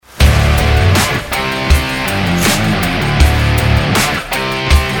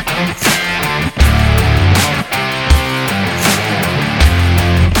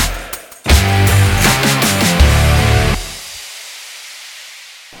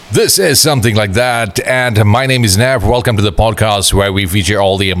This is Something Like That, and my name is Nav. Welcome to the podcast where we feature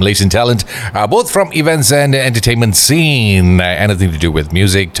all the Malaysian talent, both from events and entertainment scene. Anything to do with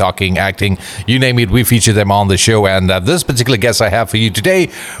music, talking, acting, you name it, we feature them on the show. And this particular guest I have for you today,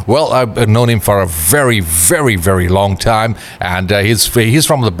 well, I've known him for a very, very, very long time, and he's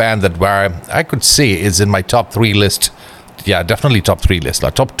from the band that where I could say is in my top 3 list. Yeah, definitely top 3 list,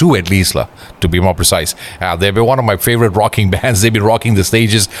 top 2 at least, to be more precise. They've been one of my favorite rocking bands. They've been rocking the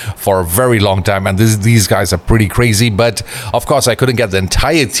stages for a very long time, and these guys are pretty crazy. But of course, I couldn't get the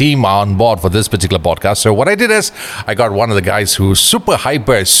entire team on board for this particular podcast. So what I did is I got one of the guys who's super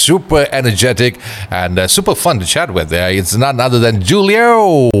hyper, super energetic, and super fun to chat with. It's none other than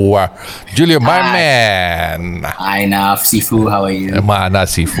Julio. Julio, my man. Hi, Nav. Sifu, how are you? Mana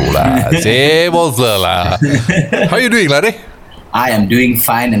Sifu lah. How are you doing, laddie? I am doing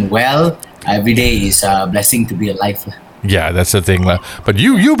fine and well. Every day is a blessing to be alive. Yeah, that's the thing. But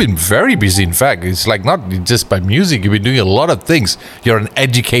you've been very busy. In fact, it's like not just by music. You've been doing a lot of things. You're an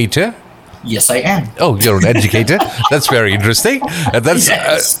educator. Yes, I am. Oh, you're an educator? That's very interesting. And that's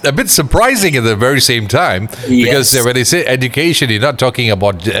Yes. a bit surprising at the very same time. Because Yes. when they say education, you're not talking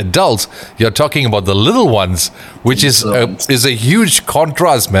about adults. You're talking about the little ones, which is a huge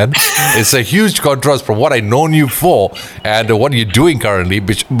contrast, man. It's a huge contrast from what I've known you for and what you're doing currently,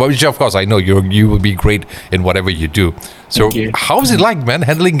 which of course, I know you will be great in whatever you do. So Thank you. how is it like, man,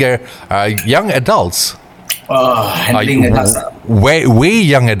 handling young adults? Handling the Way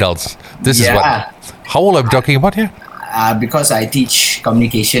young adults. This is what. Yeah. How old I'm talking about here? because I teach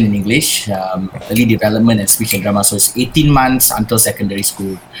communication in English, early development and speech and drama. So it's 18 months until secondary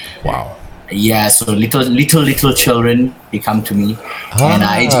school. Wow. Yeah, so little children, they come to me, and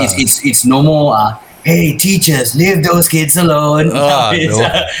it's no more. Hey, teachers, leave those kids alone. No.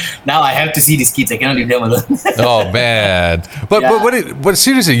 Now I have to see these kids. I cannot leave them alone. Oh man! But Yeah. but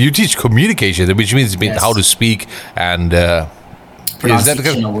seriously, you teach communication, which means Yes. how to speak and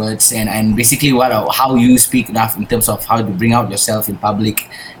Pronunciation of words and basically how you speak enough in terms of how to bring out yourself in public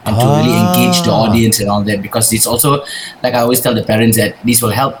and to really engage the audience and all that, because it's also, like I always tell the parents, that this will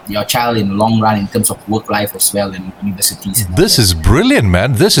help your child in the long run in terms of work life as well in universities. This is brilliant,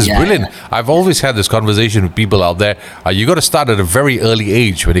 man. This is Yeah. brilliant. I've always had this conversation with people out there. You got to start at a very early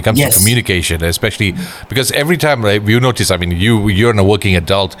age when it comes Yes. to communication, especially because every time you notice, I mean, you're a working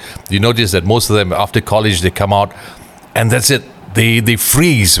adult, you notice that most of them after college they come out, and that's it. They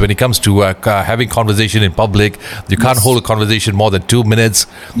freeze when it comes to having conversation in public. You can't hold a conversation more than 2 minutes.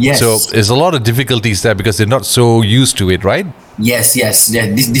 Yes. So there's a lot of difficulties there because they're not so used to it, right? Yes. Yeah,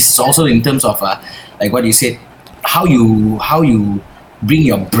 this is also in terms of like what you said, how you bring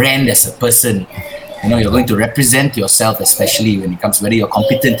your brand as a person. You know, you're going to represent yourself, especially when it comes whether you're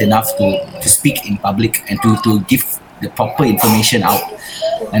competent enough to speak in public and to give the proper information out.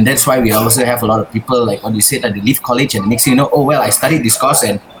 And that's why we also have a lot of people, like what you said, that they leave college and the next thing you know, oh well, I studied this course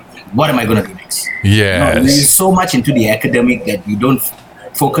and what am I going to do next? Yes. You're so much into the academic that you don't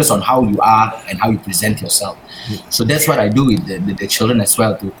focus on how you are and how you present yourself. So that's what I do with the children as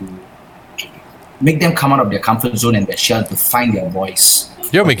well, to make them come out of their comfort zone and their shell to find their voice.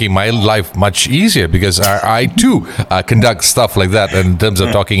 You're making my life much easier because I too conduct stuff like that in terms of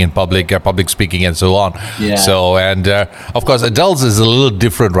talking in public, public speaking, and so on. Yeah. So, and of course, adults is a little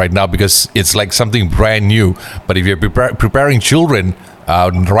different right now because it's like something brand new. But if you're preparing children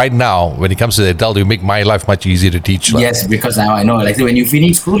right now, when it comes to the adult, you make my life much easier to teach. Yes, because now I know, like when you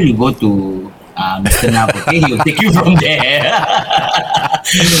finish school, you go to Mr. Nav, okay? He'll take you from there.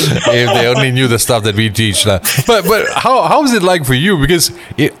 If they only knew the stuff that we teach. But how is it like for you? Because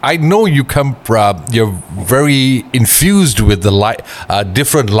I know you you're very infused with the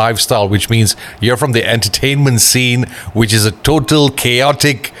different lifestyle, which means you're from the entertainment scene, which is a total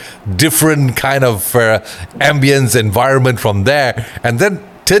chaotic, different kind of ambience environment from there, and then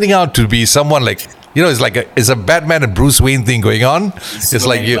turning out to be someone like, you know, it's a Batman and Bruce Wayne thing going on. It's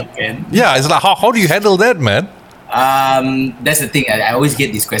like you, yeah. It's like how do you handle that, man? That's the thing. I always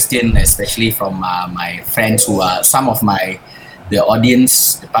get this question, especially from my friends who are some of the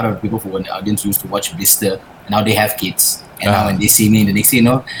audience, the part of the people who were in the audience who used to watch Blister, and now they have kids. And now when they see me, the next thing you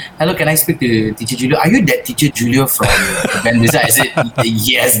know, hello, can I speak to Teacher Julio? Are you that Teacher Julio from the band Blister? I said,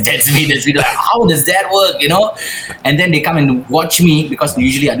 yes, that's me. Like, how does that work, you know? And then they come and watch me, because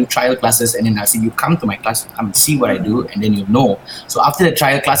usually I do trial classes, and then I say, you come to my class, come and see what I do, and then you know. So after the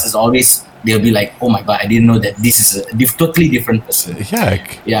trial class is always, they'll be like, oh my God, I didn't know that this is a totally different person.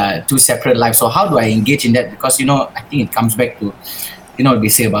 Yeah, 2 separate lives. So how do I engage in that? Because, you know, I think it comes back to, you know, they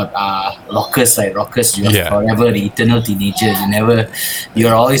say about rockers, right? Rockers, you are forever the eternal teenager.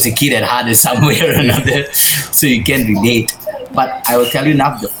 You're always a kid at heart in some way or another. So you can relate. But I will tell you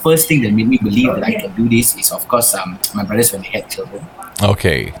now, the first thing that made me believe that I can do this is, of course, my brothers when they had children.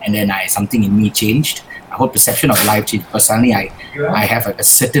 Okay. And then something in me changed. My whole perception of life changed because suddenly I have like a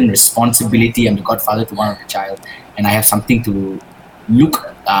certain responsibility. I'm the godfather to one of the child, and I have something to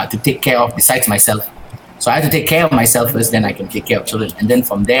to take care of besides myself. So I had to take care of myself first, then I can take care of children. And then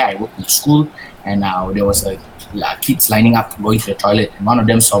from there, I worked in school, and there was kids lining up going to the toilet, and one of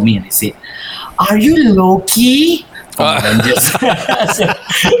them saw me and they said, "Are you Loki?" So I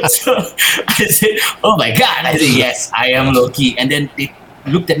said, "Oh my God!" I said, "Yes, I am Loki." And then they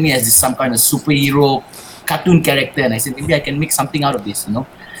looked at me as some kind of superhero cartoon character, and I said, maybe I can make something out of this,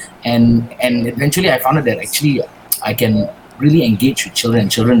 And eventually, I found out that actually I can really engage with children.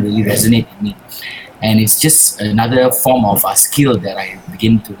 Children really resonate with me, and it's just another form of a skill that I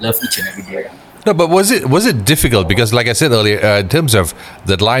begin to love each and every day. No, but was it difficult? Because, like I said earlier, in terms of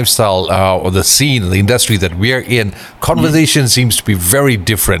the lifestyle or the scene, the industry that we are in, conversation seems to be very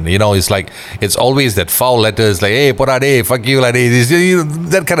different. It's like it's always that foul letters, like "Hey, porade, fuck you, like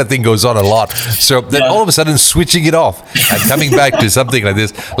that kind of thing goes on a lot. So then all of a sudden, switching it off and coming back to something like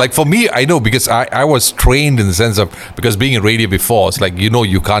this. Like for me, I know because I was trained in the sense of because being in radio before, it's like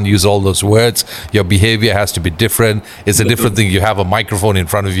you can't use all those words. Your behavior has to be different. It's a different thing. You have a microphone in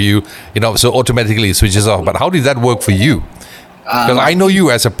front of you. So automatically it switches off. But how did that work for you? Because I know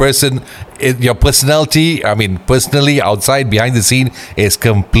you as a person, your personality, personally outside, behind the scene is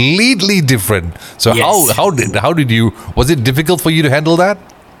completely different. So yes. how did you, was it difficult for you to handle that?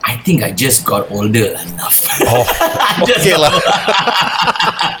 I think I just got older enough. Okay.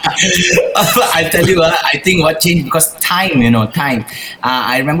 I tell you, I think what changed because time.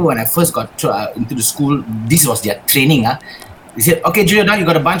 I remember when I first got into the school, this was their training. They said, "Okay, Julio, now you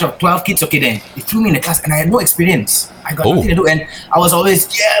got a bunch of 12 kids. Okay, then." They threw me in the class and I had no experience. I got nothing to do. And I was always,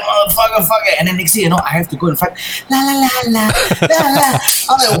 "Yeah, motherfucker. And then next thing I have to go in front, la, la, la, la, la, la.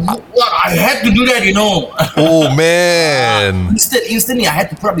 I'm like, what? I had to do that, Oh, man. Instantly, I had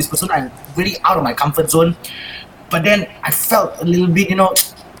to put up this persona. I'm really out of my comfort zone. But then I felt a little bit,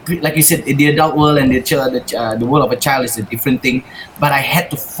 like you said, the adult world and the world of a child is a different thing. But I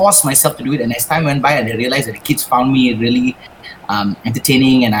had to force myself to do it. And as time went by, and I realized that the kids found me really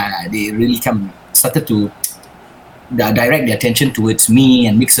entertaining, and they really started to direct their attention towards me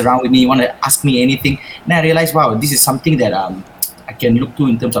and mix around with me, want to ask me anything. And I realized, wow, this is something that I can look to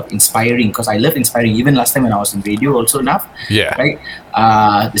in terms of inspiring, because I love inspiring. Even last time when I was in radio also enough. Yeah. Right?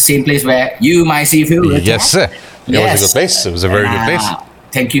 The same place where you, my seafood. Yes, sir. It was a good place. It was a very good place.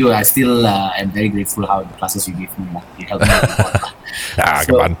 Thank you. I still am very grateful how the classes you gave me. It helped me a lot.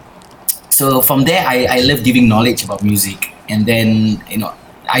 Come on. So from there, I love giving knowledge about music. And then,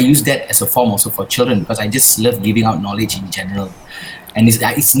 I use that as a form also for children, because I just love giving out knowledge in general. And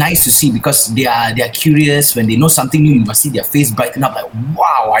it's nice to see, because they are curious. When they know something new, you must see their face brighten up, like,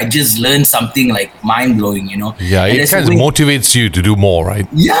 wow, I just learned something like mind-blowing, Yeah, it kind of motivates you to do more, right?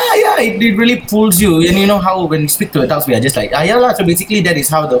 Yeah, it really pulls you. And you know how when we speak to adults, we are just like, so basically that is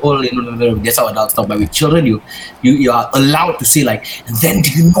how the whole, that's how adults talk. But with children, you are allowed to say like, then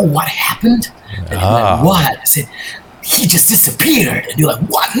do you know what happened? And like, what? I said, he just disappeared. And you're like,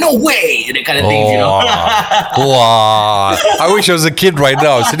 what? No way. That kind of things, Wow. I wish I was a kid right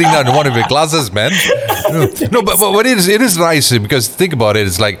now sitting down in one of your classes, man. No, but it is nice, because think about it.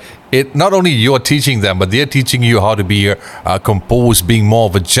 It's like, not only you're teaching them, but they're teaching you how to be composed, being more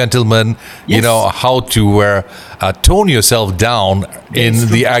of a gentleman, yes. How to tone yourself down in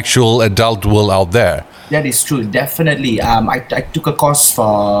the actual adult world out there. That is true, definitely. I took a course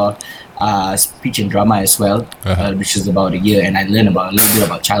for speech and drama as well, which is about a year, and I learned a little bit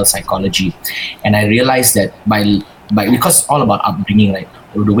about child psychology. And I realized that because it's all about upbringing, right?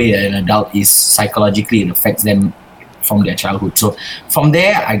 The way an adult is psychologically, it affects them from their childhood. So from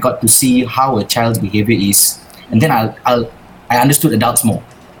there, I got to see how a child's behavior is, and then I understood adults more.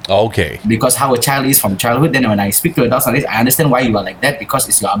 Okay. Because how a child is from childhood, then when I speak to adults nowadays, I understand why you are like that, because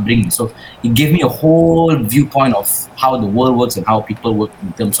it's your upbringing. So it gave me a whole viewpoint of how the world works and how people work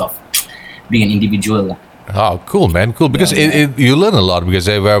in terms of being an individual. Oh, cool, man. Cool. Because you learn a lot, because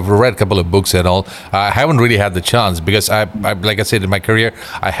I've read a couple of books and all. I haven't really had the chance, because I like I said, in my career,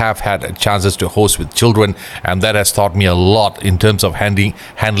 I have had chances to host with children, and that has taught me a lot in terms of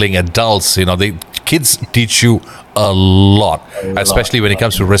handling adults. Kids teach you a lot, especially when it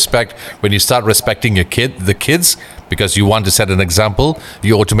comes to respect. When you start respecting the kids, because you want to set an example,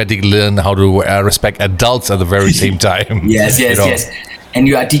 you automatically learn how to respect adults at the very same time. Yes. And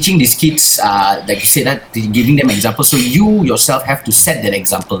you are teaching these kids, like you said, that giving them examples. So you yourself have to set that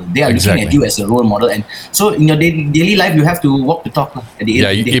example. They are looking at you as a role model. And so in your daily life, you have to walk the talk. At the end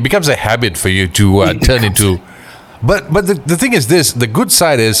of the day. It becomes a habit for you to turn into But the thing is this: the good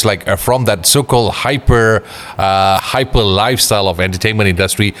side is like from that so-called hyper lifestyle of entertainment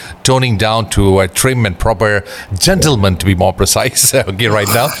industry, toning down to a trim and proper gentleman, to be more precise. Okay, right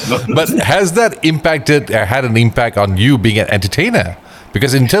now. But has that had an impact on you being an entertainer?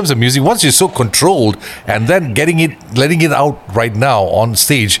 Because in terms of music, once you're so controlled and then letting it out right now on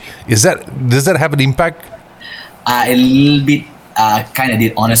stage, does that have an impact? A little bit, kind of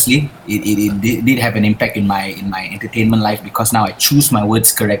did. Honestly, it did have an impact in my entertainment life, because now I choose my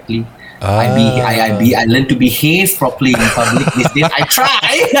words correctly. I learn to behave properly in public these days. I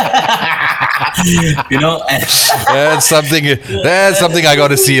try. You know. That's something I got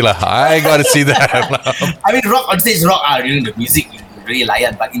to see, lah. I got to see that. I mean, rock on stage, during the music. Really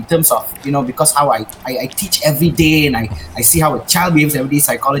lion, but in terms of, because how I teach every day, and I see how a child behaves every day,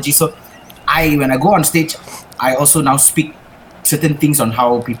 psychology. So when I go on stage, I also now speak certain things on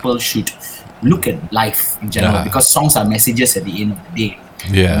how people should look at life in general, because songs are messages at the end of the day.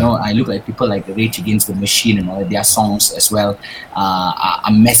 Yeah. I look at people like Rage Against the Machine and all their songs as well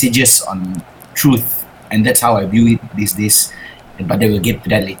are messages on truth, and that's how I view it these days. But they will get to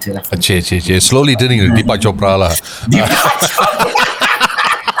that later. Slowly turning to Deepak Chopra lah.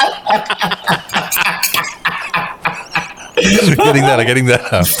 Getting that.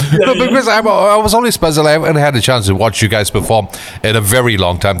 No, because I was always puzzled. I haven't had a chance to watch you guys perform in a very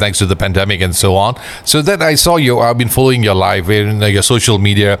long time, thanks to the pandemic and so on. So then I saw you. I've been following your life in your social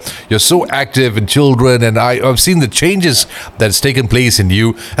media. You're so active in children, and I've seen the changes that's taken place in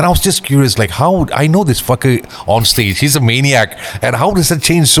you. And I was just curious, like, how I know this fucker on stage. He's a maniac, and how does that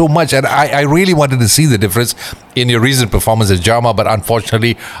change so much? And I really wanted to see the difference in your recent performance at JAMA, but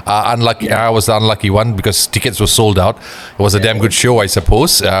unfortunately, unlucky. I was the unlucky one because tickets were sold out. It was a damn good show, I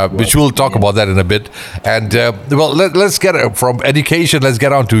suppose, which we'll talk about that in a bit. And let's get from education. Let's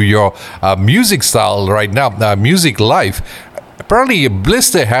get on to your music style right now, music life. Apparently,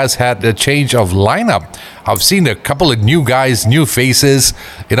 Blister has had a change of lineup. I've seen a couple of new guys, new faces.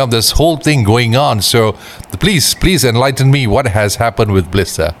 This whole thing going on. So please enlighten me. What has happened with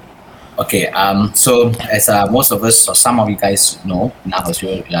Blister? Okay, so as most of us or some of you guys know, now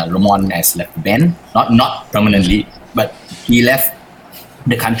Ramon has left the band, not permanently, but he left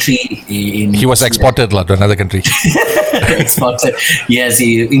the country. He was exported to another country. Exported, yes,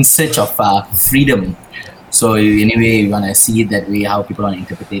 in search of freedom. So anyway, you want to see it that way, how people want to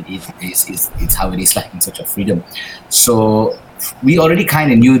interpret it, it's how it is, like in search of freedom. So we already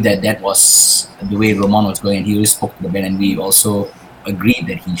kind of knew that was the way Ramon was going, and he always spoke to the band, and we also agreed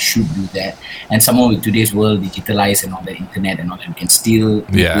that he should do that. And somehow with today's world, digitalized and all the internet and all that, we can still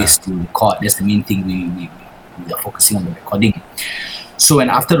do ways to record. That's the main thing we are focusing on, the recording. So when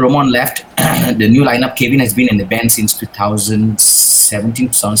after Ramon left, the new lineup, Kevin has been in the band since 2017,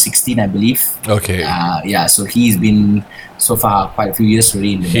 2016, I believe. Okay. So he's been so far quite a few years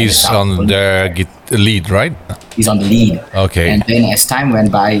already in the band. He's on the lead, right? He's on the lead. Okay. And then as time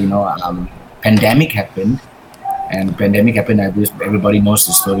went by, pandemic happened. And pandemic happened, everybody knows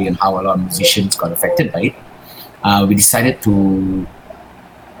the story and how a lot of musicians got affected by it. We decided to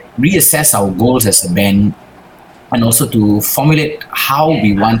reassess our goals as a band, and also to formulate how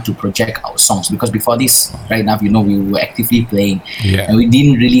we want to project our songs. Because before this, right now, we were actively playing, and we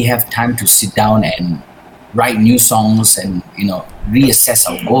didn't really have time to sit down and write new songs and reassess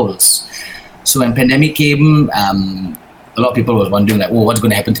our goals. So when pandemic came, a lot of people was wondering like, what's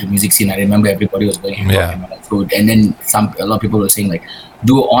going to happen to the music scene? I remember everybody was going food, and then a lot of people were saying like,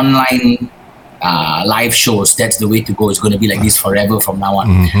 do online live shows. That's the way to go. It's going to be like this forever from now on.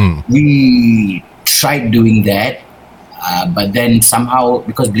 Mm-hmm. We tried doing that, but then somehow,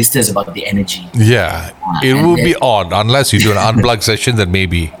 because Blister is about the energy. It will be odd unless you do an unplugged session. Then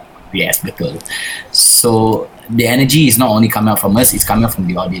maybe. Yes, betul. So the energy is not only coming out from us, it's coming out from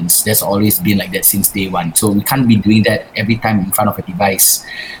the audience. That's always been like that since day one. So we can't be doing that every time in front of a device.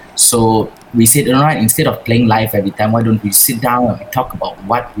 So we said, all right, instead of playing live every time, why don't we sit down and we talk about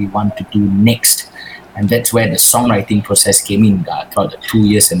what we want to do next? And that's where the songwriting process came in throughout the 2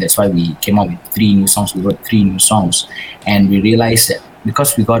 years. And that's why we came up with 3 new songs. We wrote 3 new songs. And we realized that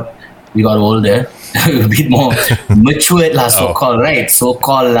because we got older, a bit more matured so-called, right?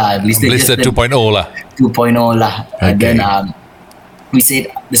 So-called Blister 2.0 lah. 2.0 lah. And then we said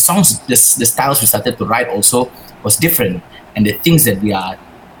the songs, the styles we started to write also was different. And the things that we are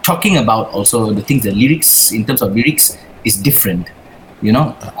talking about also, the lyrics, in terms of lyrics, is different.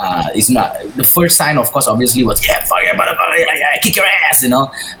 It's not, the first sign, of course, obviously was, kick your ass,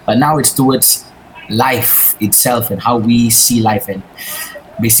 But now it's towards life itself and how we see life, and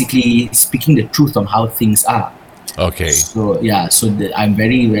basically speaking the truth on how things are. Okay. So I'm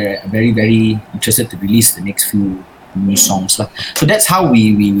very, very, very, very interested to release the next few new songs lah. So that's how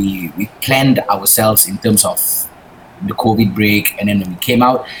we planned ourselves in terms of the COVID break. And then when we came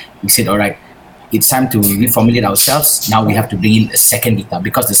out, we said, all right, it's time to reformulate ourselves. Now we have to bring in a second guitar,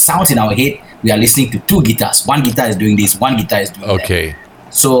 because the sounds in our head, we are listening to two guitars. One guitar is doing this, one guitar is doing that.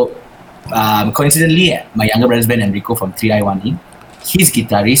 So coincidentally, my younger brother's band, Enrico from 3i1E, his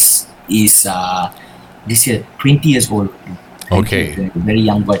guitarist is this year 20 years old. Okay. A very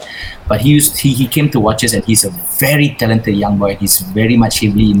young boy. But he came to watch us, and he's a very talented young boy. He's very much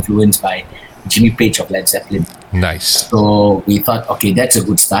heavily influenced by Jimmy Page of Led Zeppelin. Nice. So we thought, okay, that's a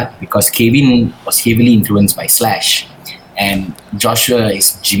good start, because Kevin was heavily influenced by Slash and Joshua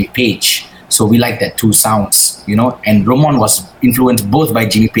is Jimmy Page. So we like that two sounds, and Ramon was influenced both by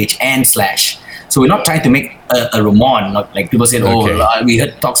Jimmy Page and Slash. So we're not trying to make a Ramon, not like people said, we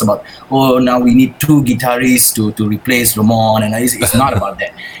heard talks about, now we need two guitarists to replace Ramon, and it's not about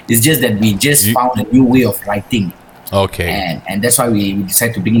that. It's just that we just found a new way of writing. Okay. And that's why we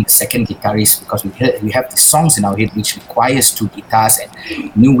decided to bring in the second guitarist, because we have the songs in our head which requires two guitars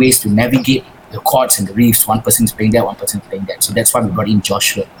and new ways to navigate the chords and the riffs. One person is playing that, one person is playing that. So that's why we brought in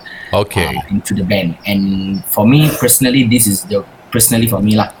Joshua into the band. And for me personally, this is the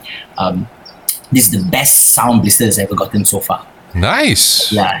best sound Blister has ever gotten so far.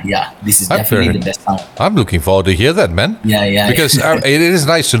 Nice. Yeah. This is definitely the best sound. I'm looking forward to hear that, man. Yeah. Because it is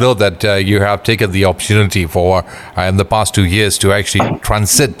nice to know that you have taken the opportunity for in the past 2 years to actually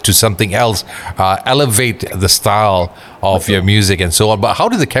transit to something else, elevate the style of your music and so on. But how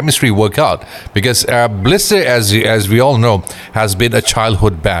did the chemistry work out? Because Blister, as we all know, has been a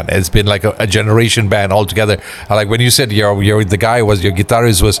childhood band. It's been like a generation band altogether. Like when you said your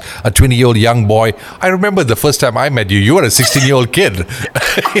guitarist was a 20-year-old young boy, I remember the first time I met you, you were a 16-year-old kid.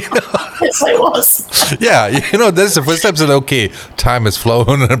 Yes, I was. Yeah, that's the first time I said, okay, time has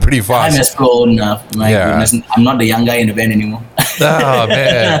flown pretty fast. Time has flown. My goodness, I'm not the young guy in the band anymore. Oh,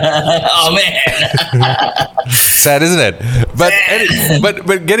 man. Sad, isn't it?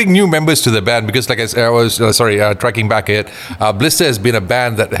 But getting new members to the band, because like I was tracking back it, Blister has been a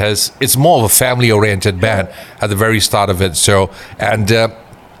band that it's more of a family-oriented band at the very start of it. So, and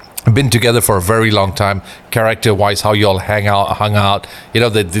been together for a very long time, character-wise, how you all hung out, the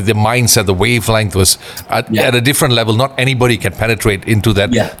mindset, the wavelength was at a different level. Not anybody can penetrate into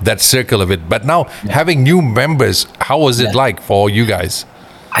that circle of it. But now, having new members, how was it like for you guys?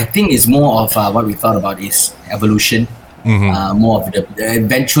 I think it's more of what we thought about is evolution. More of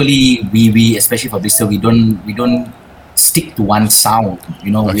eventually we especially for Blister, we don't stick to one sound.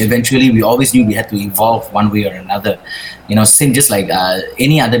 We always knew we had to evolve one way or another. Same just like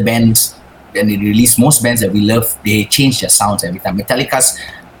any other bands. When they release, most bands that we love, they change their sounds every time. Metallica's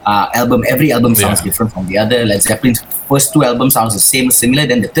every album sounds different from the other. Led Zeppelin's first two albums sounds the similar.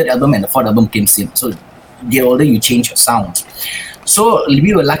 Then the third album and the fourth album came same. So the older you change your sounds. So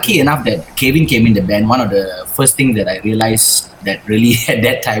we were lucky enough that Kevin came in the band. One of the first things that I realized that really at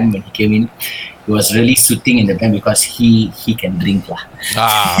that time when he came in, he was really suiting in the band because he can drink lah.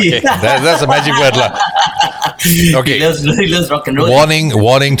 Okay. That's a magic word lah. Okay. He loves rock and roll.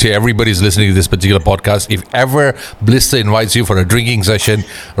 Warning to everybody who's listening to this particular podcast: if ever Blister invites you for a drinking session,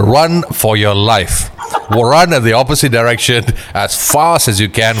 run for your life. Run in the opposite direction as fast as you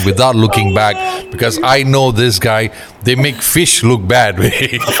can without looking back, because I know this guy. They make fish look bad.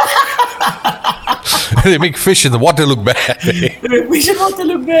 They make fish in the water look bad. Fish in water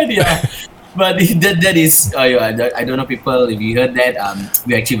look bad, yeah. But that is, I don't know people, if you heard that,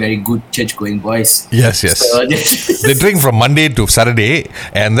 we're actually very good church-going boys. Yes. So, they drink from Monday to Saturday,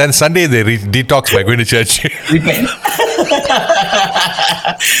 and then Sunday they detox by going to church. Repent.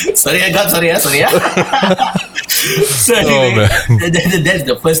 Sorry. So anyway, that's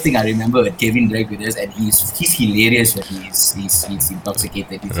the first thing I remember when Kevin drank with us, and he's hilarious when he's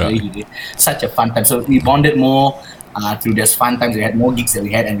intoxicated. He's very hilarious. Such a fun time. So we bonded more. Through those fun times, we had more gigs that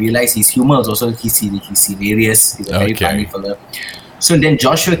we had, and realized his humor was also he's hilarious. He's a very funny fellow. So then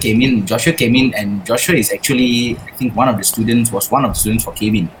Joshua came in, and Joshua is actually, I think, one of the students for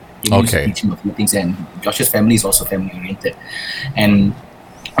Kevin. He used to teach him a few things, and Joshua's family is also family oriented. And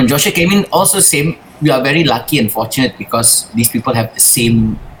when Joshua came in, also same. We are very lucky and fortunate because these people have the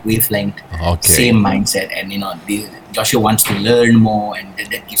same wavelength, same mindset, and Joshua wants to learn more, and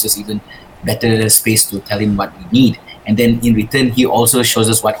that gives us even better space to tell him what we need. And then in return, he also shows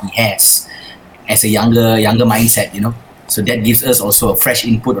us what he has as a younger mindset, So that gives us also a fresh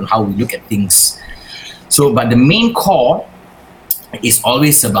input on how we look at things. So, but the main core is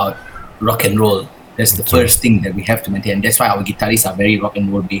always about rock and roll. That's the first thing that we have to maintain. That's why our guitarists are very rock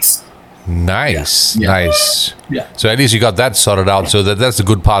and roll based. Nice, Yeah. nice. Yeah. So at least you got that sorted out. So that's a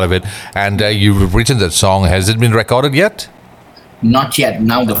good part of it. And you've written that song. Has it been recorded yet? Not yet.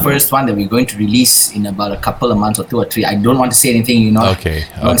 Now the first one that we're going to release in about a couple of months or 2 or 3. I don't want to say anything, you know. Okay,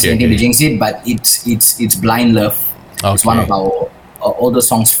 I don't want to say okay, anything to okay. jinx it, but it's Blind Love. It's one Okay. of our older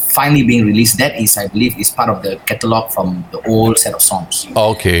songs finally being released. That is, I believe, is part of the catalog from the old set of songs.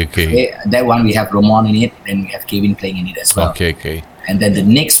 Okay, okay. Okay, that one we have Ramon in it, and we have Kevin playing in it as well. Okay, okay. And then the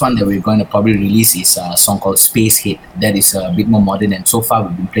next one that we're going to probably release is a song called Space Hit. That is a bit more modern, and so far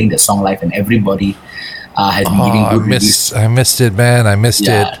we've been playing the song live, and everybody has been giving good reviews. I missed it, man. I missed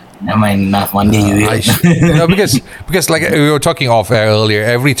it. Never mind, enough. One day you will. No, because like we were talking off air earlier,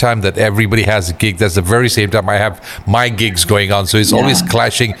 every time that everybody has a gig, that's the very same time I have my gigs going on. So it's always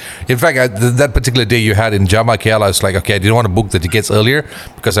clashing. In fact, that particular day you had in Jama KL, I was like, okay, I didn't want to book the tickets earlier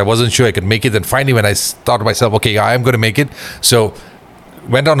because I wasn't sure I could make it. Then finally, when I thought to myself, okay, I am going to make it. So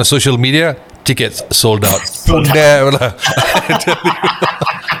went on to social media, tickets sold out.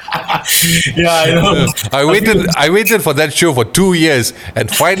 Yeah, I know. I waited for that show for 2 years, and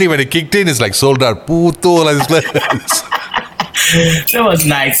finally when it kicked in, it's like sold out. Puto. That was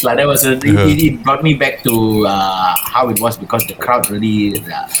nice, lah. That was it brought me back to how it was because the crowd really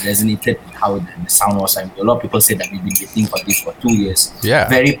resonated with how the sound was. I mean, a lot of people said that we've been waiting for this for 2 years. Yeah.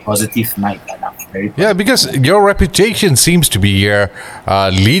 Very positive night, lah. Very positive. Yeah, because your reputation seems to be here,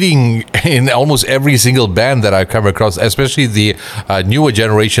 leading in almost every single band that I've come across, especially the newer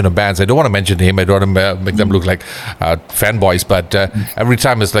generation of bands. I don't want to mention him. I don't want to make them look like fanboys, but every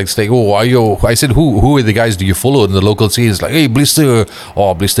time it's like, oh, are you? I said, who are the guys do you follow in the local scene? It's like, hey, Blister.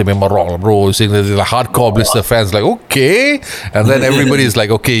 Oh, Blister member, bro. Saying the hardcore Blister fans, like, okay. And then everybody's like,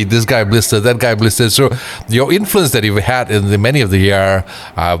 okay, this guy Blister, that guy Blister. So your influence that you've had in many of the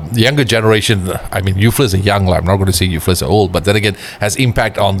younger generation, I mean, Youflers are young, I'm not going to say Youflers are old, but then again, has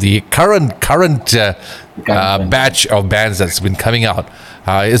impact on the current batch of bands that's been coming out.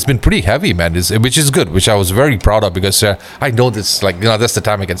 It's been pretty heavy, man, which is good, which I was very proud of because I know this, like, that's the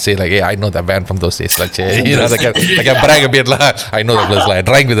time I can say, like, hey, I know that band from those days. Like, I can brag a bit. I know the place. I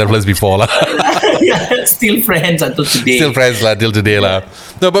drank with the place before. Yeah, still friends until today. Still friends till today.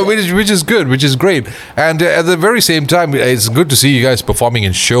 No, but which is good, which is great. And at the very same time, it's good to see you guys performing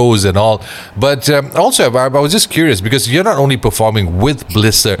in shows and all. But also, I was just curious because you're not only performing with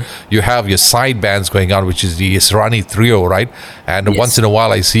Blister, you have your side bands going on, which is the Serrani Trio, right? And Yes. once in a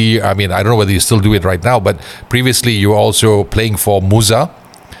while, I see, I mean, I don't know whether you still do it right now, but previously you were also playing for Musa.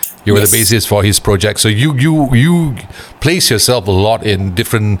 You were Yes. the bassist for his project. So you place yourself a lot in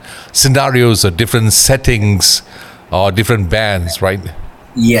different scenarios or different settings or different bands, right?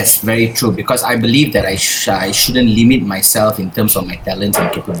 Yes, very true. Because I believe that I shouldn't limit myself in terms of my talents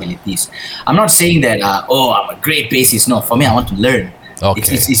and capabilities. I'm not saying that, I'm a great bassist. No, for me, I want to learn.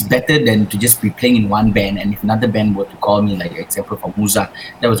 Okay. It's better than to just be playing in one band. And if another band were to call me, like example for Musa,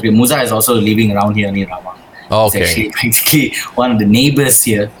 that was great. Musa is also living around here in Rawang. Okay. He's actually basically one of the neighbors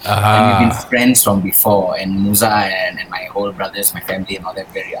here. And we've been friends from before. And Musa and my whole brothers, my family and all that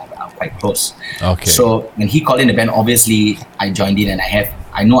are quite close. Okay. So when he called in the band, obviously I joined in and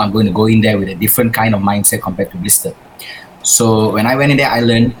I know I'm going to go in there with a different kind of mindset compared to Blister. So when I went in there, I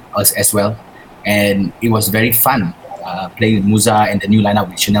learned as well. And it was very fun playing with Musa and the new lineup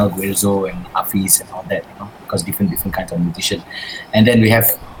with Chanel Guerzo and Hafiz and all that, because different kinds of musicians. And then we have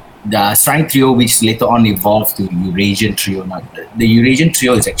the Serrani Trio, which later on evolved to Eurasian Trio. Now, the Eurasian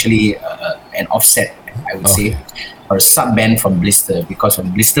Trio is actually an offset, I would say, or a sub band from Blister, because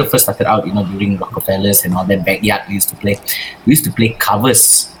when Blister first started out, during Rockefellers and all that backyard, we used to play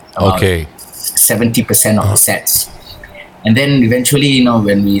covers. About 70% of the sets. And then eventually,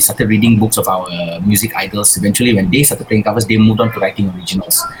 when we started reading books of our music idols, eventually when they started playing covers, they moved on to writing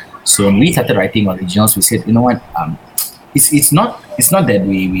originals. So when we started writing originals, we said, you know what, it's not that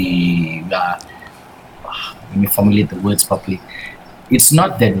we let me formulate the words properly. It's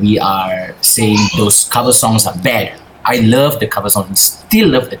not that we are saying those cover songs are bad. I love the cover songs. We still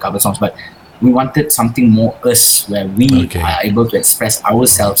love the cover songs, but we wanted something more us, where we are able to express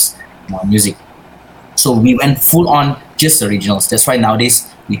ourselves in our music. So we went full on just originals. That's why nowadays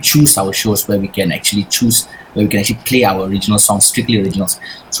we choose our shows where we can actually play our original songs, strictly originals.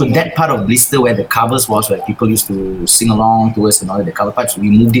 So that part of Blister where the covers was, where people used to sing along to us and all the cover parts, we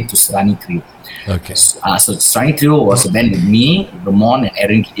moved it to Serrani Trio. Okay. So Serrani Trio was a band with me, Ramon and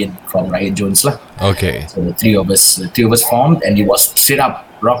Aaron Gideon from Riot Jones lah. Okay. So the three of us formed, and it was straight up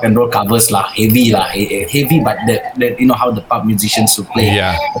rock and roll covers lah, heavy, but the how the pop musicians would play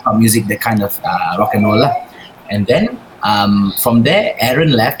the pop music, that kind of rock and roll lah. And then from there,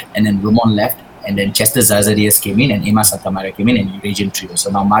 Aaron left, and then Ramon left, and then Chester Zazarias came in, and Emma Santamaria came in, and Eurasian Trio. So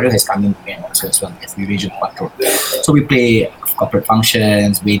now Mario has come in again also as well as Eurasian Quattro. So we play corporate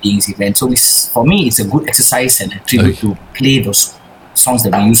functions, weddings, events. So for me, it's a good exercise and a tribute to play those songs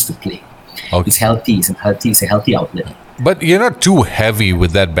that we used to play. Okay. It's healthy. It's a healthy outlet. But you're not too heavy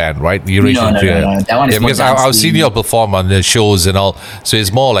with that band, right? The Eurasian Trio. No. That one is more because I've seen you all perform on the shows and all. So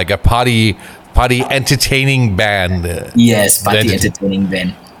it's more like a party entertaining band. Yes, party entertaining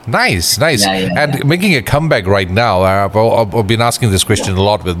band. Nice. And making a comeback right now. I've been asking this question a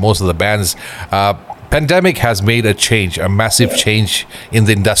lot with most of the bands. Pandemic has made a massive change in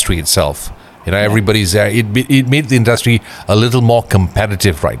the industry itself. Everybody's it made the industry a little more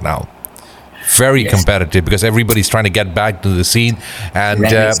competitive right now. Very competitive, because everybody's trying to get back to the scene, and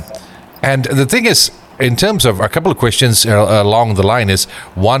the thing is, in terms of a couple of questions along the line is,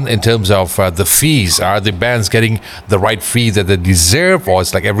 one, in terms of the fees, are the bands getting the right fee that they deserve, or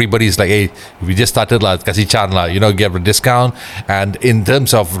it's like everybody's like, hey, we just started kasi chan get a discount? And in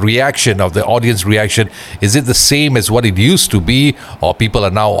terms of reaction of the audience reaction, is it the same as what it used to be, or people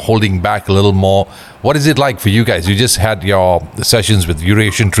are now holding back a little more? What is it like for you guys? You just had your sessions with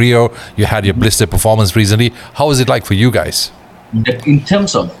Eurasian Trio, you had your Blister performance recently. How is it like for you guys? In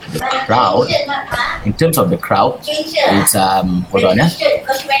terms of the crowd, it's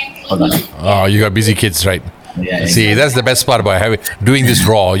hold on. Oh, you got busy kids, right? Yeah, See, that's the best part about doing this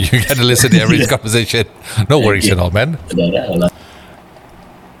raw. You get to listen to every conversation. No worries at all, man.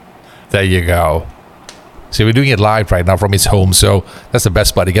 There you go. See, we're doing it live right now from his home, so that's the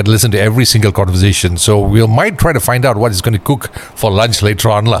best part. You get to listen to every single conversation. So we might try to find out what he's going to cook for lunch later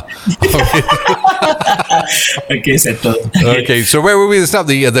on. Okay, settled. Okay, so where will we start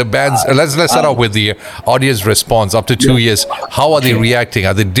the bands? Let's start off with the audience response after 2 years. How are they reacting?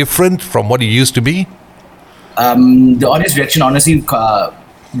 Are they different from what it used to be? The audience reaction, honestly,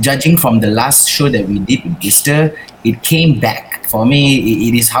 judging from the last show that we did with Blister, it came back. For me,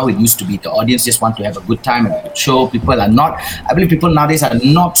 it is how it used to be. The audience just want to have a good time and a good show. I believe people nowadays are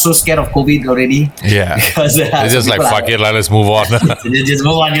not so scared of COVID already. Yeah. Because they're just like, fuck it, let's move on. just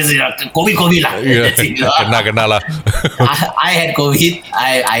move on, just COVID lah. Yeah. Kena lah. I had COVID.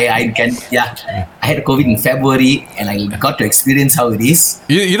 I had COVID in February, and I got to experience how it is.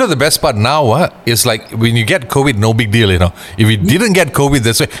 You know the best part now is like when you get COVID, no big deal. If you didn't get COVID,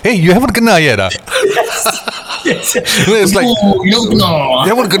 that's like, hey, you haven't kena yet. It's like, you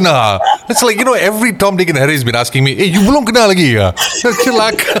haven't kena. It's like, every Tom, Dick and Harry has been asking me, hey, you belum kena lagi ya?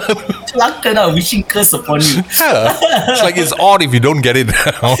 Celaka, wishing curse upon you. Yeah. It's like, it's odd if you don't get it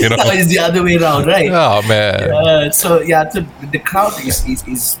now, No, it's the other way around, right? Oh, man. So the crowd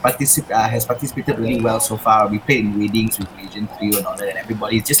has participated really well so far. We played in weddings with Eurasian Trio and all that, and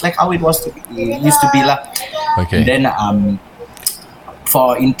everybody, it's just like how it used to be lah. Okay. And then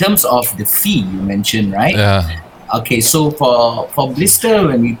in terms of the fee you mentioned, right? Yeah. Okay, so for Blister,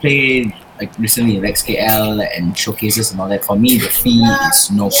 when we played like recently Rex KL and showcases and all that, for me the fee is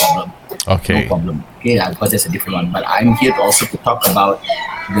no problem. Okay. No problem. Okay, because that's a different one. But I'm here also to talk about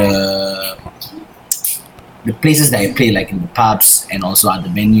the places that I play, like in the pubs and also other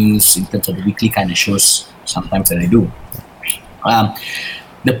venues in terms of the weekly kind of shows sometimes that I do.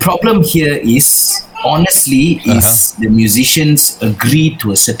 The problem here is, honestly, the musicians agree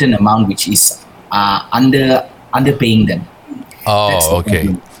to a certain amount which is underpaying them. Oh, okay.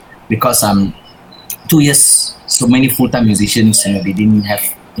 Problem. Because 2 years, so many full-time musicians, they didn't have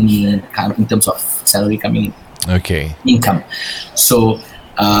any kind of, in terms of salary coming in. Okay. Income. So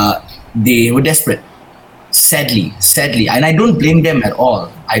they were desperate. Sadly, and I don't blame them at all.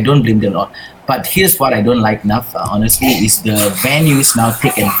 But here's what I don't like enough, honestly, is the venues now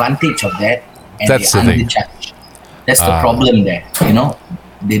take advantage of that and That's they the thing. undercharge. That's the problem there,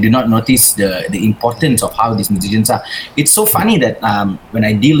 They do not notice the importance of how these musicians are. It's so funny that when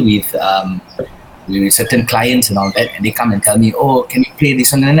I deal with certain clients and all that, and they come and tell me, oh, can you play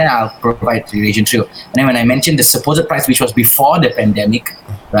this one? And then I'll provide the Eurasian Trio. And then when I mention the supposed price, which was before the pandemic,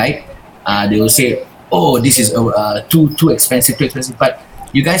 right? They will say, oh, this is too expensive, but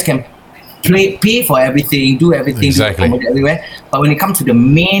you guys can pay for everything, do everything, Exactly. do everywhere. But when it comes to the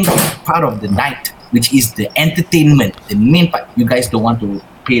main part of the night, which is the entertainment, the main part, you guys don't want to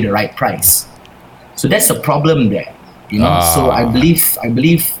pay the right price. So that's the problem there, So I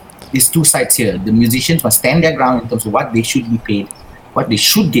believe there's two sides here. The musicians must stand their ground in terms of what they should be paid, what they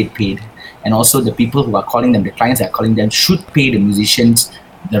should get paid, and also the people who are calling them, the clients that are calling them, should pay the musicians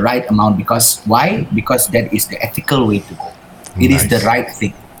the right amount. Because why? Because that is the ethical way to go. It is the right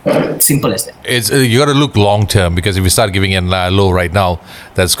thing. Simple as that. It's you got to look long term, because if you start giving in low right now,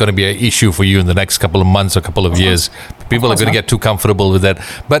 that's going to be an issue for you in the next couple of months or couple of years. People are going to get too comfortable with that.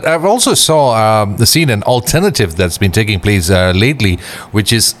 But I've also seen an alternative that's been taking place lately,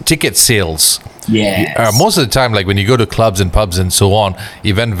 which is ticket sales. Yes. Most of the time, like when you go to clubs and pubs and so on,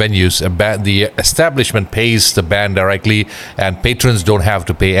 event venues, the establishment pays the band directly, and patrons don't have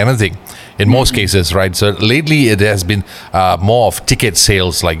to pay anything in most cases, right? So lately it has been more of ticket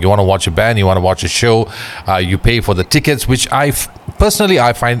sales. Like you want to watch a band, you want to watch a show, you pay for the tickets, which personally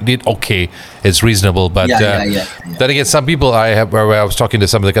I find it okay. It's reasonable, but then again, some people where I was talking to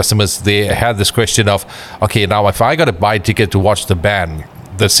some of the customers, they had this question of, okay, now if I got to buy a ticket to watch the band,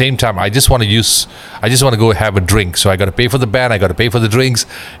 the same time I just want to go have a drink, so I got to pay for the band, I got to pay for the drinks.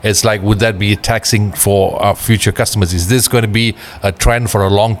 It's like, would that be taxing for future customers? Is this going to be a trend for a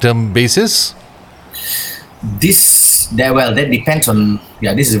long-term basis? That depends on,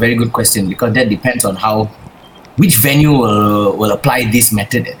 this is a very good question, because that depends on which venue will apply this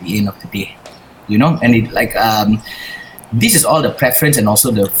method at the end of the day, and this is all the preference and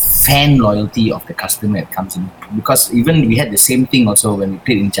also the fan loyalty of the customer that comes in. Because even we had the same thing also when we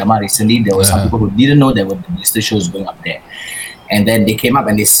played in Jama recently. There were some people who didn't know there were the Blister shows going up there. And then they came up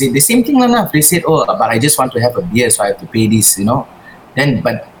and they said the same thing enough. They said, oh, but I just want to have a beer, so I have to pay this,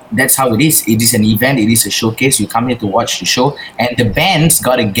 But that's how it is. It is an event. It is a showcase. You come here to watch the show. And the band's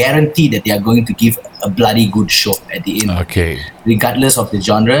got a guarantee that they are going to give a bloody good show at the end. Okay. Regardless of the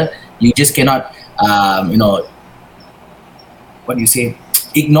genre. You just cannot,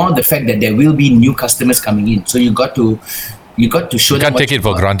 ignore the fact that there will be new customers coming in. So you got to show them. You can't take it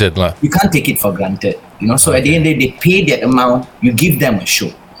for granted. You can't take it for granted. So at the end of the day, they pay that amount, you give them a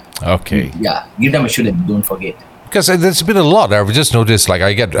show. Okay. Yeah, give them a show that you don't forget. Because there's been a lot. I've just noticed, like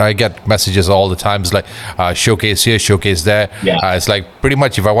I get messages all the time. It's like showcase here, showcase there. Yeah. It's like pretty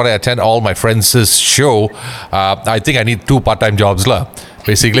much if I want to attend all my friends' show, I think I need 2 part-time jobs,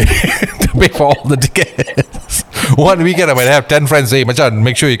 basically, to pay for all the tickets. One weekend I might have 10 friends say, Machan,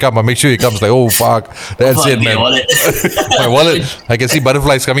 make sure you come. Make sure you come. It's like, oh fuck, that's it, man. Wallet. My wallet. I can see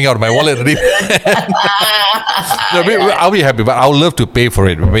butterflies coming out of my wallet. I'll be happy, but I'll love to pay for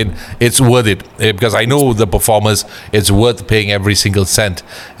it. I mean, it's worth it because I know the performers. It's worth paying every single cent.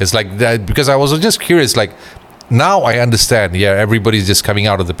 It's like that, because I was just curious, like, now I understand. Yeah, everybody's just coming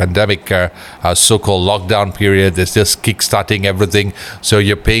out of the pandemic, so-called lockdown period. It's just kickstarting everything, so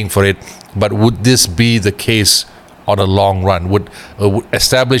you're paying for it. But would this be the case on a long run? Would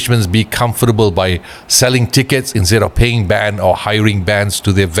establishments be comfortable by selling tickets instead of paying band or hiring bands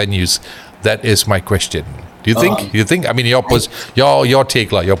to their venues? That is my question. Do you think? I mean, your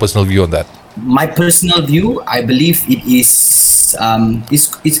take, your personal view on that. My personal view, I believe it is.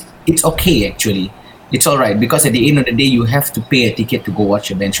 It's okay actually. It's all right, because at the end of the day, you have to pay a ticket to go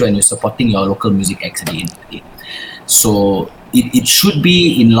watch a band show, and you're supporting your local music acts at the end of the day. So it should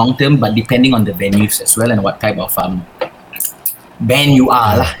be in long term, but depending on the venues as well and what type of band you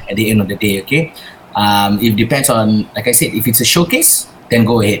are at the end of the day. Okay, it depends on, like I said, if it's a showcase, then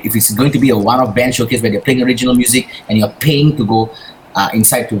go ahead. If it's going to be a one-off band showcase where they're playing original music and you're paying to go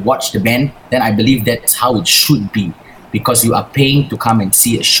inside to watch the band, then I believe that's how it should be, because you are paying to come and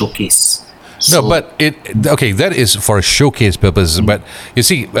see a showcase. No, but that is for a showcase purpose. But you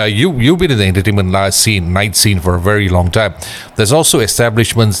see, you've been in the entertainment night scene for a very long time. There's also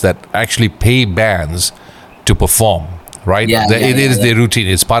establishments that actually pay bands to perform, right? It is their routine.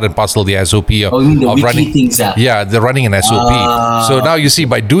 It's part and parcel of the SOP of running things. Yeah, they're running an SOP. So now you see,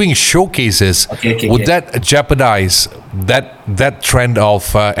 by doing showcases, would that jeopardize that trend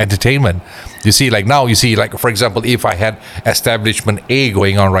of entertainment? You see, like for example, if I had establishment A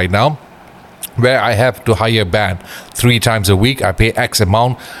going on right now, where I have to hire a band 3 times a week, I pay X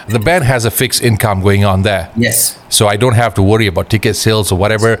amount. The band has a fixed income going on there. Yes. So I don't have to worry about ticket sales or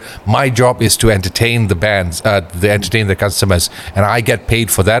whatever. My job is to entertain the bands, entertain the customers, and I get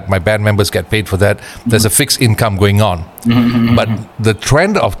paid for that. My band members get paid for that. There's a fixed income going on. But the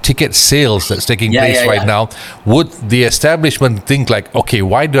trend of ticket sales that's taking place right now, would the establishment think like, okay,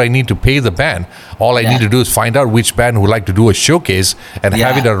 why do I need to pay the band? All I need to do is find out which band would like to do a showcase and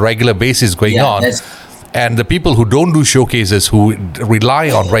have it on a regular basis going on. And the people who don't do showcases, who rely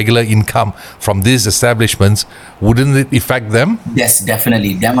on regular income from these establishments, wouldn't it affect them? Yes,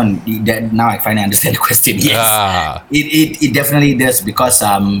 definitely. Now I finally understand the question. Yes, it definitely does, because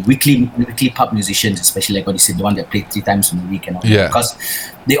weekly pub musicians, especially like what you said, the one that play 3 times in a week and all that, because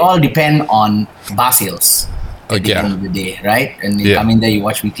they all depend on bar sales at the end of the day, right? And you come in there, you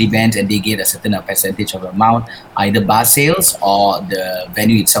watch weekly bands, and they get a certain percentage of amount, either bar sales or the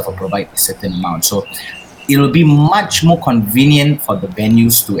venue itself will provide a certain amount. So it will be much more convenient for the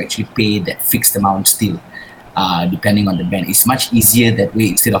venues to actually pay that fixed amount still. Depending on the band, it's much easier that way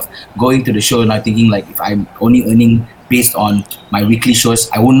instead of going to the show and now thinking like, if I'm only earning based on my weekly shows,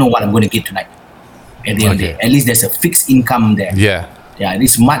 I won't know what I'm going to get tonight. At the end of the day, at least there's a fixed income there. Yeah,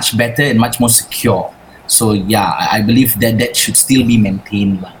 it's much better and much more secure. So I believe that should still be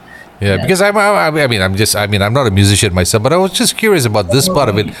maintained. Yeah, because I'm not a musician myself, but I was just curious about this part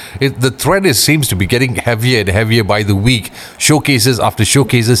of it. The trend seems to be getting heavier and heavier by the week. Showcases after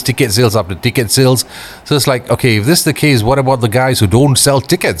showcases, ticket sales after ticket sales. So it's like, okay, if this is the case, what about the guys who don't sell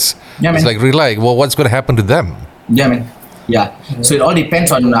tickets? Yeah, it's like, really, well, what's going to happen to them? Yeah, man. Yeah. So it all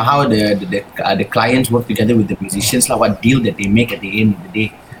depends on how the clients work together with the musicians, like what deal that they make at the end of the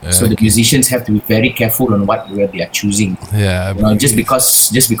day. So the musicians have to be very careful on what they are choosing. Yeah, just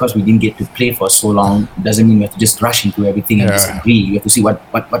because we didn't get to play for so long doesn't mean we have to just rush into everything and disagree. You have to see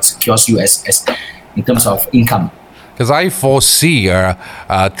what secures you as in terms of income. Because I foresee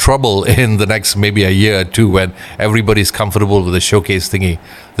trouble in the next maybe a year or two when everybody's comfortable with the showcase thingy.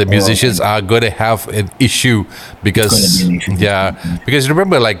 The musicians are going to have an issue because because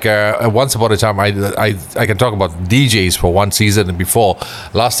remember, like once upon a time, I can talk about DJs for one season and before.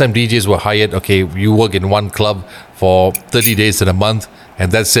 Last time DJs were hired, okay, you work in one club for 30 days in a month,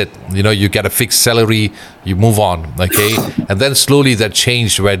 and that's it. You get a fixed salary, you move on, okay? And then slowly that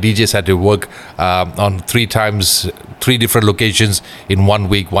changed where DJs had to work on 3 different locations in 1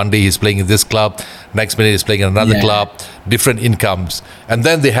 week. One day he's playing in this club, next minute he's playing in another club, different incomes. And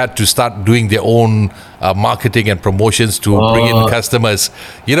then they had to start doing their own marketing and promotions to bring in customers.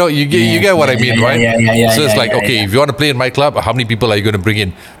 You get what I mean, right? So it's like, okay, if you want to play in my club, how many people are you going to bring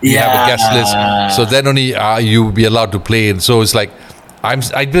in? You have a guest list. So then only you will be allowed to play. And so it's like, I'm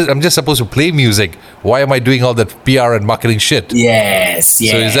just supposed to play music. Why am I doing all that PR and marketing shit? Yes.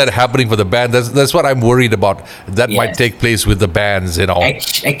 So is that happening for the band? That's what I'm worried about. That might take place with the bands,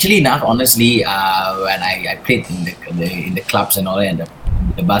 Actually enough, honestly, when I played in the clubs and all that, and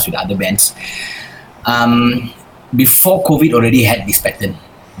the bars with other bands, before COVID already had this pattern.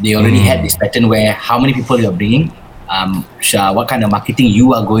 They already had this pattern where how many people you're bringing, what kind of marketing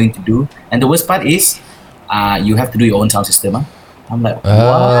you are going to do. And the worst part is you have to do your own sound system. I'm like,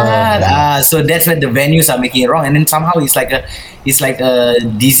 what? So that's when the venues are making it wrong, and then somehow it's like a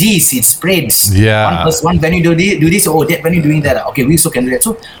disease. It spreads. Yeah. One venue do this. Oh, that venue doing that. Okay, we also can do that.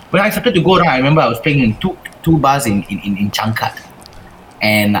 So when I started to go around, I remember I was playing in two bars in Changkat,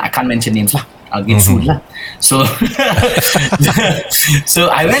 and I can't mention names lah. I'll get sued lah. So so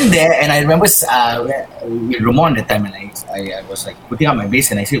I went there, and I remember with Ramon at the time, and I was like putting up my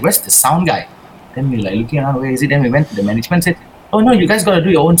bass, and I said, "Where's the sound guy?" Then we were like looking around, where is it? Then we went to the management, said, "Oh no, you guys got to do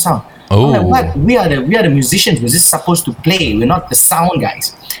your own sound." I'm like, what? We are the musicians. We're just supposed to play. We're not the sound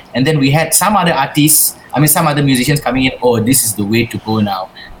guys. And then we had some other musicians coming in. Oh, this is the way to go now.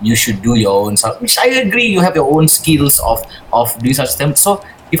 You should do your own sound. Which I agree. You have your own skills of doing sound system. So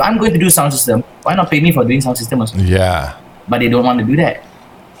if I'm going to do sound system, why not pay me for doing sound system also? Yeah. But they don't want to do that.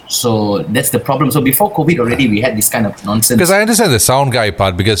 So that's the problem. So before COVID already, we had this kind of nonsense. Because I understand the sound guy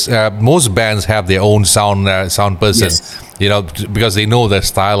part, because most bands have their own sound person. Yes. Because they know their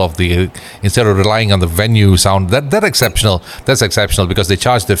style of instead of relying on the venue sound. That's exceptional because they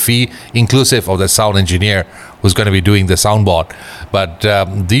charge the fee inclusive of the sound engineer who's going to be doing the soundboard. But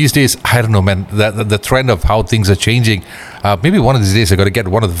these days, I don't know, man, the trend of how things are changing. Maybe one of these days I got to get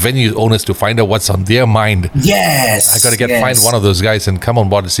one of the venue owners to find out what's on their mind. Yes. I got to find one of those guys and come on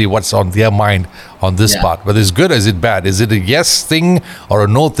board to see what's on their mind on this part. But is good or is it bad? Is it a yes thing or a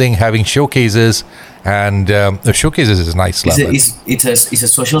no thing having showcases? And the showcases is nice. It's a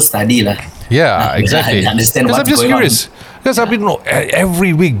social study. Yeah, exactly. I understand what's I'm just going curious. on. Because I've been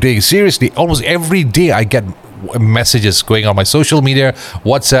every weekday, seriously, almost every day I get messages going on my social media,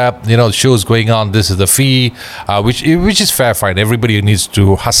 WhatsApp, shows going on, this is the fee, which is fair, fine. Everybody needs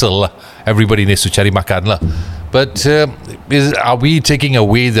to hustle. Everybody needs to cari makan lah. But are we taking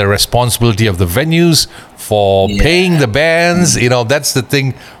away the responsibility of the venues for paying the bands? That's the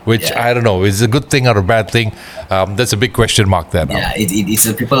thing, which I don't know. Is it a good thing or a bad thing? That's a big question mark there. Yeah,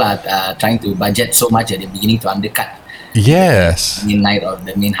 it's people are trying to budget so much at the beginning to undercut. Yes. The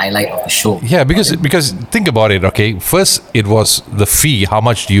main highlight of the show. Yeah, because think about it, okay? First, it was the fee. How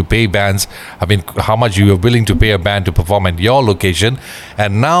much do you pay bands? I mean, how much you are willing to pay a band to perform at your location?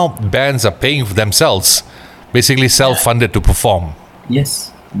 And now bands are paying for themselves, basically self-funded to perform.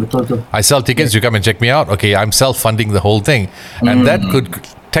 Yes, betul. I sell tickets, you come and check me out. Okay, I'm self-funding the whole thing. And that could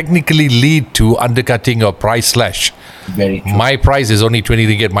technically lead to undercutting or price slash. Very true. My price is only 20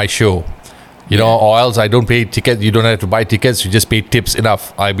 ringgit my show. You know, or else I don't pay ticket. You don't have to buy tickets. You just pay tips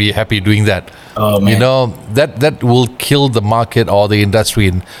enough. I'd be happy doing that. Oh, man. You know, that will kill the market or the industry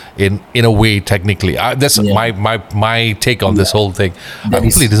in a way. Technically, that's my take on this whole thing.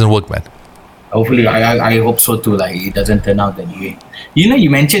 Hopefully, it doesn't work, man. Hopefully, I hope so too. Like it doesn't turn out that way. You know, you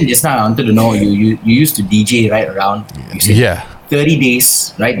mentioned just now. I wanted to know you used to DJ right around. You said 30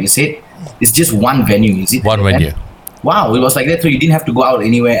 days, right? You said it's just one venue, is it? One venue. Wow, it was like that. So you didn't have to go out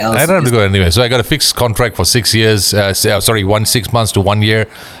anywhere else. I don't have to go anywhere. So I got a fixed contract for 6 years. 6 months to 1 year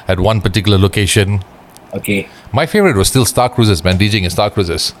at one particular location. Okay. My favorite was still Star Cruises, man. DJing in Star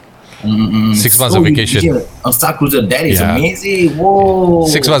Cruises. 6 months of vacation. On Star Cruiser, that is amazing. Whoa.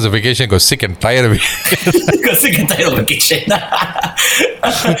 6 months of vacation, got sick and tired of it. Got sick and tired of vacation.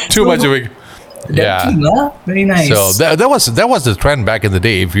 Too much of it. Very nice. So that was the trend back in the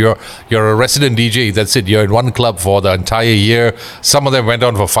day. If you're a resident DJ, that's it. You're in one club for the entire year. Some of them went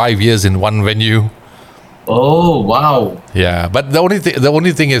on for 5 years in one venue. Oh wow! Yeah, but the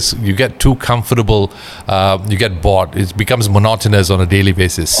only thing is you get too comfortable, you get bored. It becomes monotonous on a daily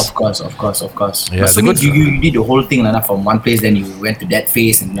basis. Of course. Yeah, so you did the whole thing from one place, then you went to that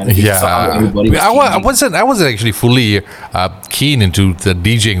place, and then everybody was I wasn't actually fully keen into the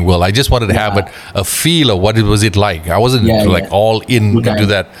DJing world. I just wanted to have a feel of what it was like. I wasn't all into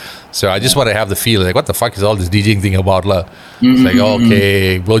that. So I just want to have the feel like, what the fuck is all this DJing thing about? It's like,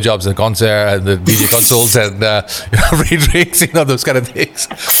 okay, blowjobs and concert and the DJ consoles and raid drinks, those kind of things.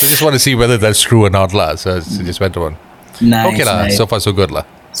 So I just want to see whether that's true or not. So I just went on. Nice. Okay, nice. So far so good.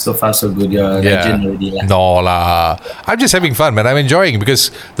 So far so good. You're a legend already. No, I'm just having fun, man. I'm enjoying it because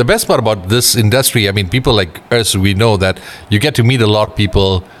the best part about this industry, I mean, people like us, we know that you get to meet a lot of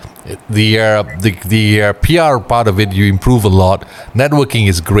people. The PR part of it, you improve a lot. Networking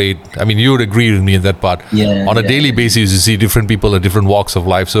is great. I mean, you would agree with me in that part. On a daily basis, you see different people in different walks of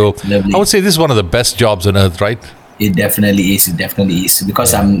life. So I would say this is one of the best jobs on earth, right? It definitely is.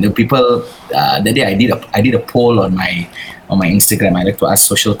 Because the people that day I did a poll on my Instagram. I like to ask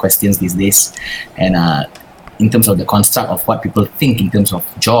social questions these days, and in terms of the construct of what people think in terms of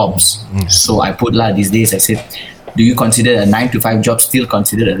jobs. So I put these days. I said, do you consider a 9-to-5 job still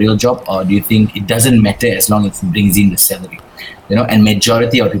considered a real job, or do you think it doesn't matter as long as it brings in the salary? And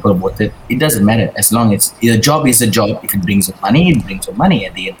majority of people voted, it doesn't matter as long as a job is a job. If it brings you money, it brings you money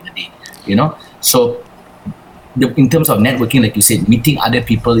at the end of the day. So in terms of networking, like you said, meeting other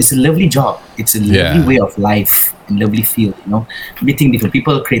people is a lovely job. It's a lovely way of life and lovely feel. Meeting different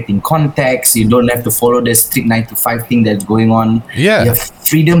people, creating contacts. You don't have to follow the strict 9-to-5 thing that's going on. You have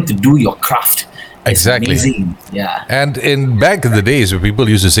freedom to do your craft. Exactly. Amazing. Yeah. And in back in the days where people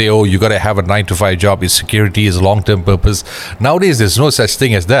used to say, oh, you got to have a 9-to-5 job, is security, is a long-term purpose. Nowadays, there's no such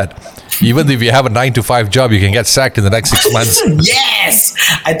thing as that. Even if you have a 9-to-5 job, you can get sacked in the next 6 months. Yes!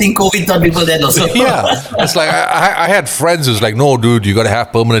 I think COVID taught people that also. It's like, I had friends who's like, no, dude, you got to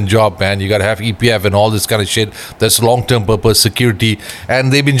have permanent job, man. You got to have EPF and all this kind of shit. That's long-term purpose, security.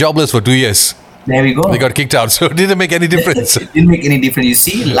 And they've been jobless for 2 years. There we go. They got kicked out, so it didn't make any difference. It didn't make any difference. You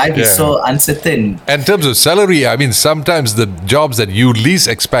see, life is so uncertain. And in terms of salary, I mean, sometimes the jobs that you least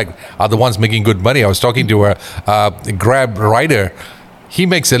expect are the ones making good money. I was talking to a Grab rider. He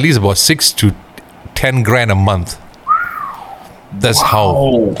makes at least about 6 to 10 grand a month. That's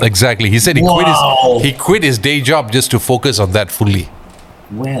how exactly. He said he quit his day job just to focus on that fully.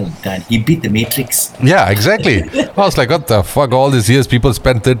 Well done. He beat the Matrix. Yeah, exactly. I was like, what the fuck? All these years, people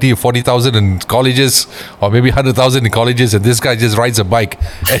spend 30 or 40,000 in colleges, or maybe 100,000 in colleges, and this guy just rides a bike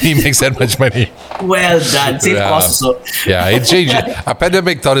and he makes that much money. Well done. Save costs also. It changed. A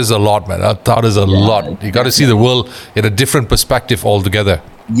pandemic taught us a lot, man. It taught us a lot. You got to see the world in a different perspective altogether.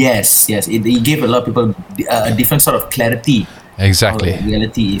 Yes. It gave a lot of people a different sort of clarity. Exactly.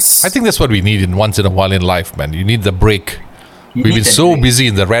 Reality is. I think that's what we need once in a while in life, man. You need the break. We've been so busy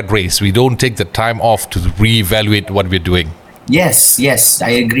in the rat race, we don't take the time off to reevaluate what we're doing. Yes, I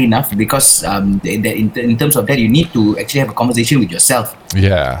agree enough because in terms of that, you need to actually have a conversation with yourself.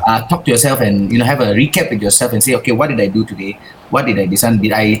 Talk to yourself and have a recap with yourself and say, okay, what did I do today? What did I do?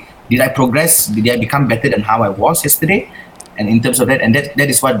 Did I progress? Did I become better than how I was yesterday? And in terms of that, and that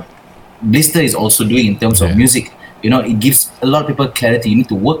is what Blister is also doing in terms of music. It gives a lot of people clarity. You need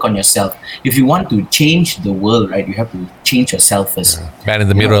to work on yourself. If you want to change the world, right, you have to change yourself first. Man in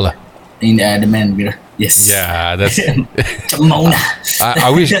the mirror. In the man in the mirror. Yes. Yeah, that's. Mona. I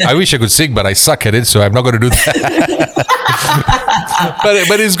wish I could sing, but I suck at it, so I'm not going to do that.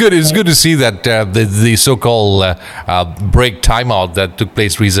 but it's good. It's good to see that the so-called break timeout that took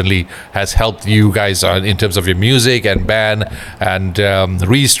place recently has helped you guys in terms of your music and band and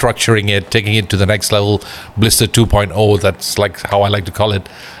restructuring it, taking it to the next level, Blister 2.0. That's like how I like to call it.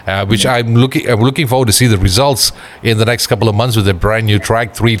 Which I'm looking forward to see the results in the next couple of months with a brand new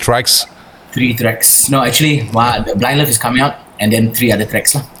track, 3 tracks. 3 tracks. No, actually, the Blind Love is coming out, and then 3 other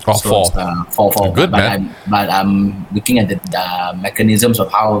tracks. Oh, so 4. 4. Good, but man. I'm looking at the mechanisms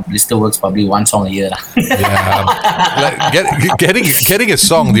of how Blister works, probably 1 song a year. Yeah. Getting a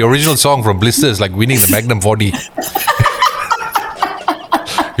song, the original song from Blister is like winning the Magnum 40.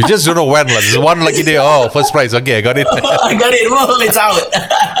 You just don't know when. Like, there's one lucky day. Oh, first prize. Okay, I got it. I got it. Whoa, it's out.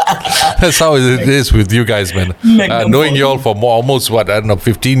 That's how it is with you guys, man. Knowing you all for almost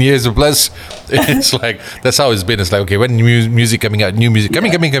 15 years or plus, it's like that's how it's been. It's like, okay, when music coming out, new music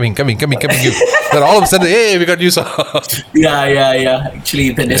coming. Then all of a sudden, hey, we got new song. Yeah.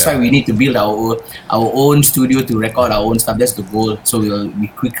 Actually, that's why we need to build our own studio to record our own stuff. That's the goal. So we'll be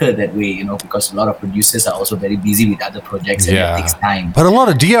quicker that way, because a lot of producers are also very busy with other projects, and it takes time. But a lot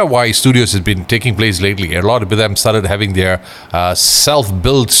of DIY studios has been taking place lately. A lot of them started having their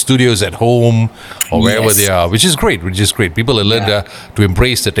self-built studios at home or wherever they are, which is great. People have learned to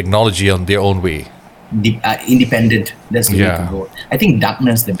embrace the technology on their own way. Independent. That's the way to go. I think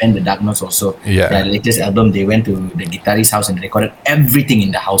Darkness, the band The Darkness also, their latest album, they went to the guitarist's house and recorded everything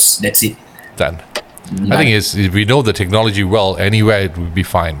in the house. That's it. Done. I think if we know the technology well, anywhere it would be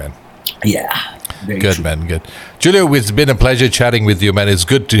fine, man. Yeah. Very good, true. Man. Good. Julio, it's been a pleasure chatting with you, man. It's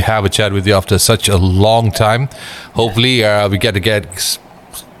good to have a chat with you after such a long time. Hopefully, we get to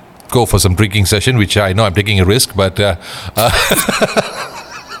go for some drinking session, which I know I'm taking a risk, but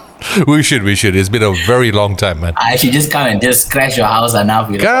we should. It's been a very long time, man. I should just come and just crash your house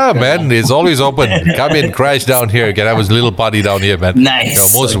enough. Come, man. It's always open. Come in, crash down here. Can have a little party down here, man. Nice.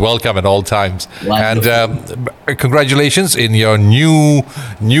 You're most welcome at all times. Wonderful. And congratulations in your new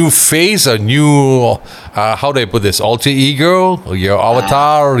phase, a new, how do I put this, alter ego, or your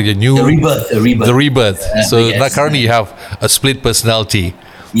avatar, your new... The rebirth. So yes. now currently you have a split personality.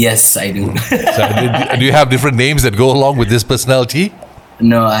 Yes, I do. So do you have different names that go along with this personality?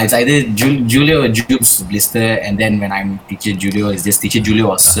 No, it's either Julio or Jubes Blister, and then when I'm Teacher Julio, it's just Teacher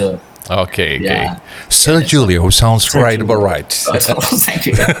Julio or Sir. Okay. Yeah. Sir Julio sounds right, but right. Thank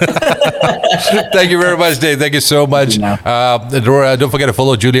you. Thank you very much, Dave. Thank you so much. Don't forget to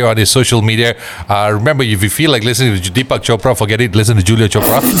follow Julio on his social media. Remember, if you feel like listening to Deepak Chopra, forget it. Listen to Julio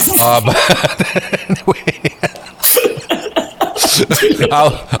Chopra. But anyway.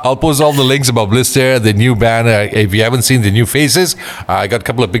 I'll post all the links about Blister, the new band. If you haven't seen the new faces, I got a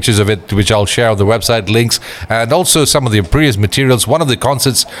couple of pictures of it, which I'll share on the website, links, and also some of the previous materials. One of the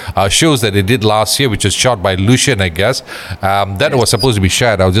concerts shows that they did last year, which was shot by Lucian, I guess. That was supposed to be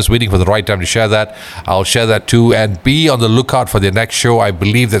shared. I was just waiting for the right time to share that. I'll share that too, and be on the lookout for their next show. I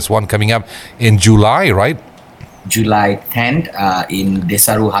believe there's one coming up in July, right? July 10th in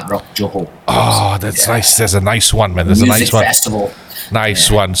Desaru Hard Rock, Johor. Oh, that's nice. There's a nice one, man. There's a nice one. Festival.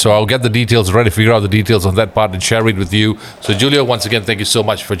 Nice one. So I'll get the details ready, figure out the details on that part and share it with you. So Julio, once again, thank you so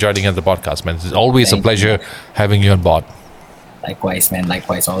much for joining on the podcast, man. It's always a pleasure having you on board. Likewise, man.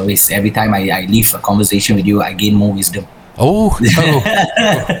 Likewise. Always. Every time I leave a conversation with you, I gain more wisdom. Oh.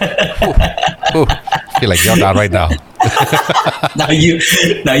 I feel like you're down right now. now you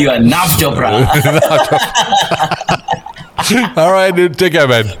are Nav Chopra. All right, dude. Take care,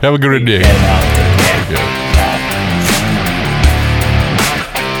 man. Have a good day. Yeah,